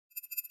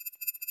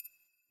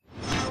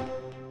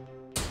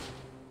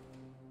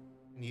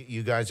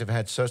You guys have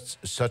had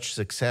such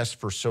success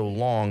for so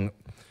long.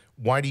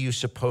 Why do you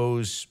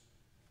suppose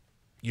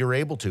you're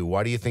able to?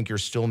 Why do you think you're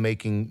still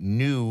making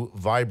new,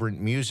 vibrant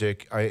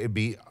music? It'd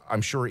be,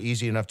 I'm sure,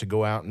 easy enough to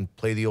go out and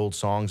play the old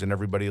songs and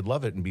everybody would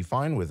love it and be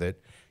fine with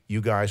it. You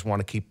guys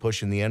want to keep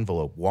pushing the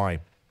envelope. Why?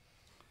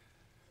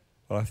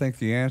 Well, I think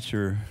the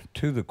answer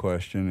to the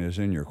question is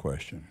in your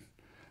question.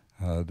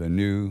 The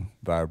new,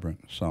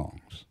 vibrant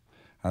songs.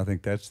 I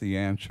think that's the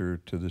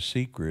answer to the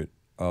secret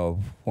of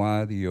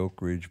why the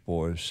Oak Ridge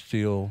Boys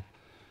still,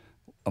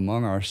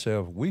 among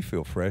ourselves, we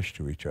feel fresh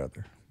to each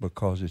other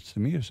because it's the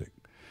music.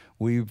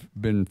 We've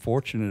been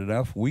fortunate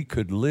enough we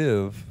could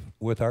live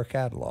with our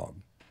catalog.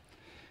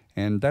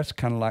 And that's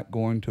kind of like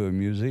going to a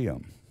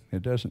museum.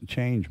 It doesn't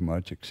change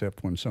much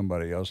except when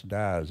somebody else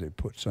dies, they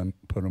put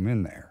them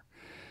in there.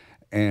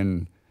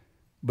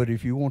 But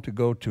if you want to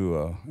go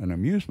to an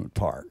amusement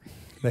park,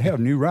 they have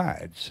new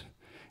rides,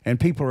 and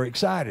people are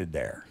excited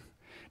there.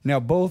 Now,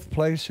 both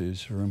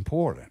places are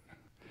important.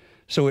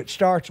 So it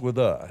starts with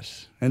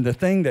us, and the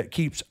thing that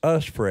keeps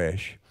us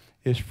fresh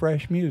is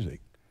fresh music.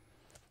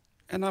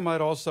 And I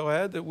might also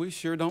add that we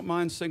sure don't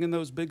mind singing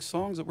those big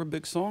songs that were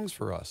big songs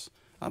for us.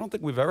 I don't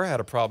think we've ever had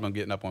a problem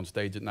getting up on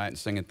stage at night and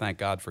singing Thank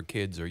God for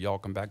Kids or Y'all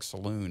Come Back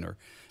Saloon or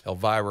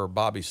Elvira or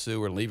Bobby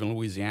Sue or Leaving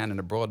Louisiana in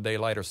the Broad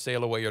Daylight or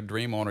Sail Away Your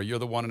Dream On or You're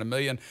the One in a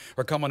Million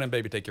or Come On In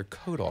Baby Take Your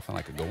Coat Off, and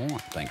I could go on,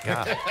 thank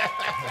God.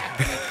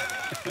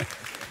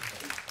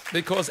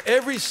 Because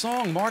every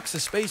song marks a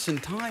space in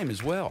time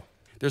as well.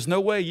 There's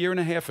no way a year and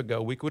a half ago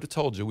we could have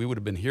told you we would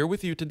have been here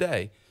with you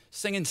today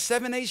singing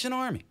Seven Nation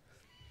Army.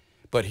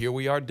 But here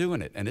we are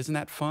doing it, and isn't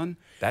that fun?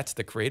 That's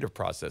the creative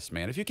process,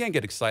 man. If you can't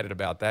get excited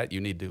about that, you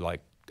need to,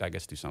 like, I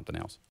guess, do something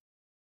else.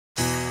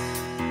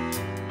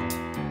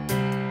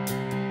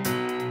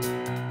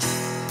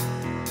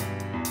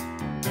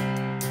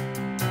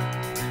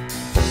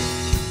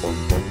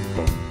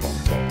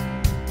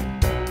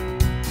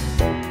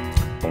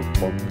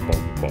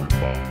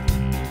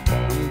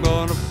 I'm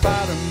gonna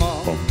fight them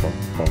all.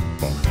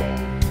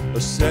 A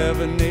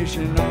Seven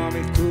Nation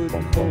Army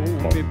couldn't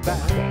hold me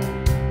back.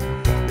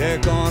 They're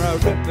gonna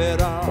rip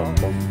it off,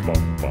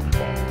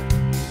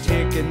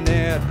 taking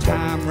their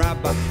time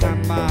right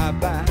behind my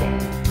back.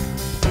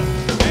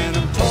 And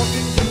I'm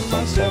talking to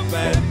myself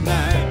at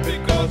night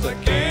because I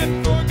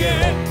can't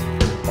forget.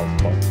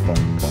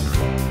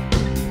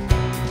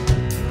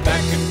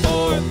 Back and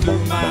forth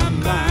through my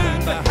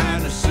mind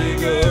behind a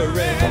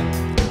cigarette.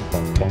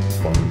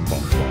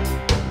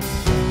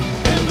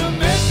 And the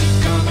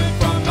message coming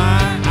from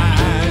my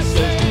eyes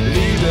says,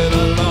 leave it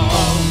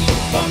alone.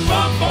 Bum,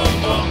 bum,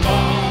 bum, bum, bum.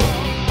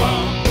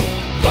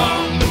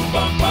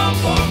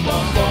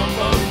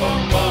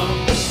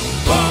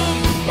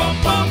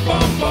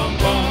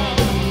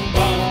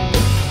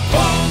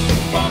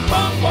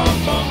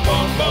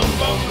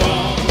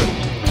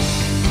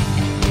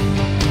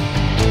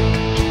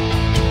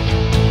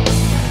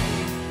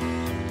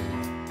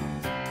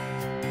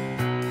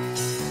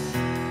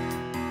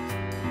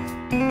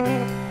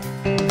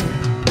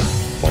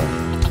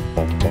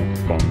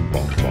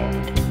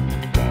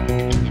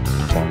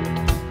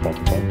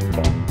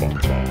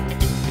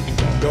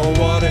 Don't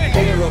want to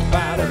hear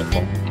about it.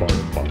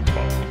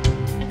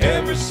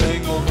 Every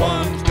single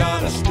one's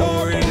got a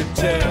story to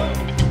tell.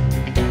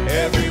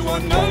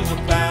 Everyone knows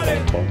about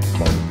it.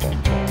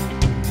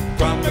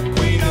 From the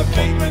Queen of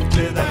England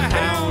to the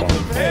Hounds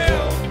of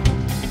Hell.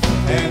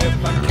 And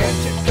if I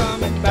catch it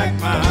coming back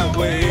my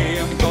way,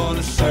 I'm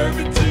gonna serve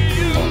it to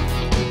you.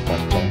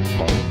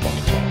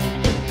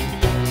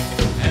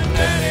 And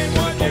that ain't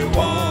what you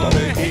want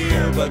to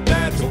hear, but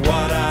that's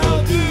what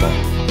I'll do.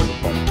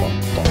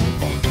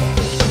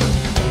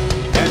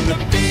 And the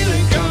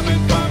feeling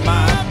coming from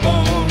my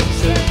bones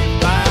says,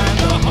 find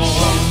the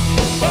horn.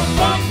 Bum,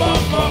 bum,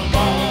 bum, bum,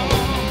 bum.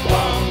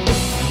 Bum,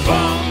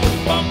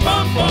 bum,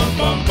 bum, bum,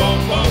 bum,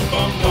 bum, bum,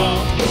 bum,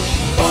 bum.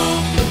 Bum,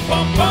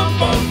 bum,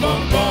 bum,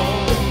 bum, bum, bum.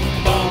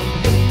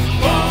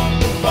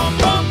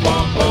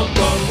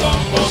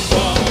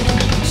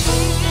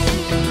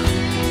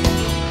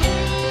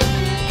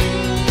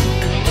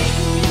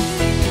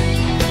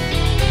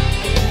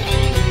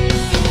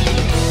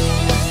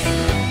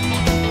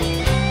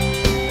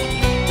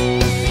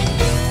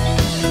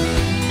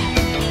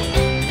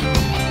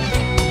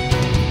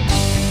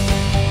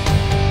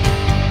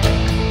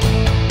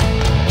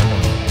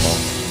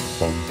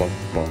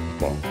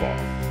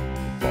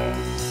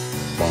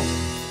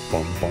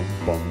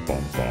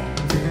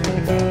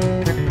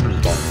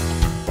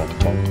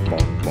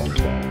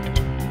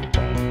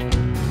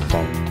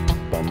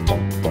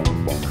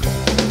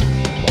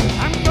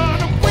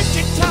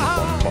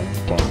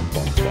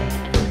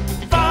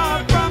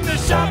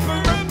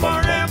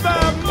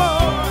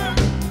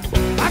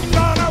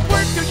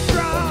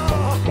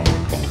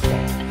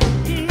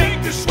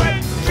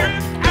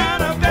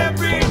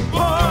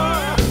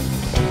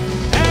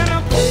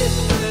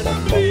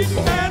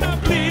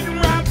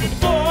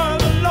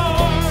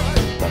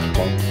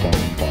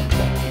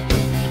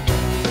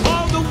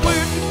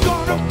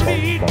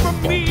 Bleed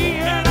from me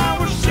and I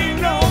will see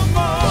no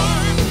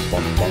more.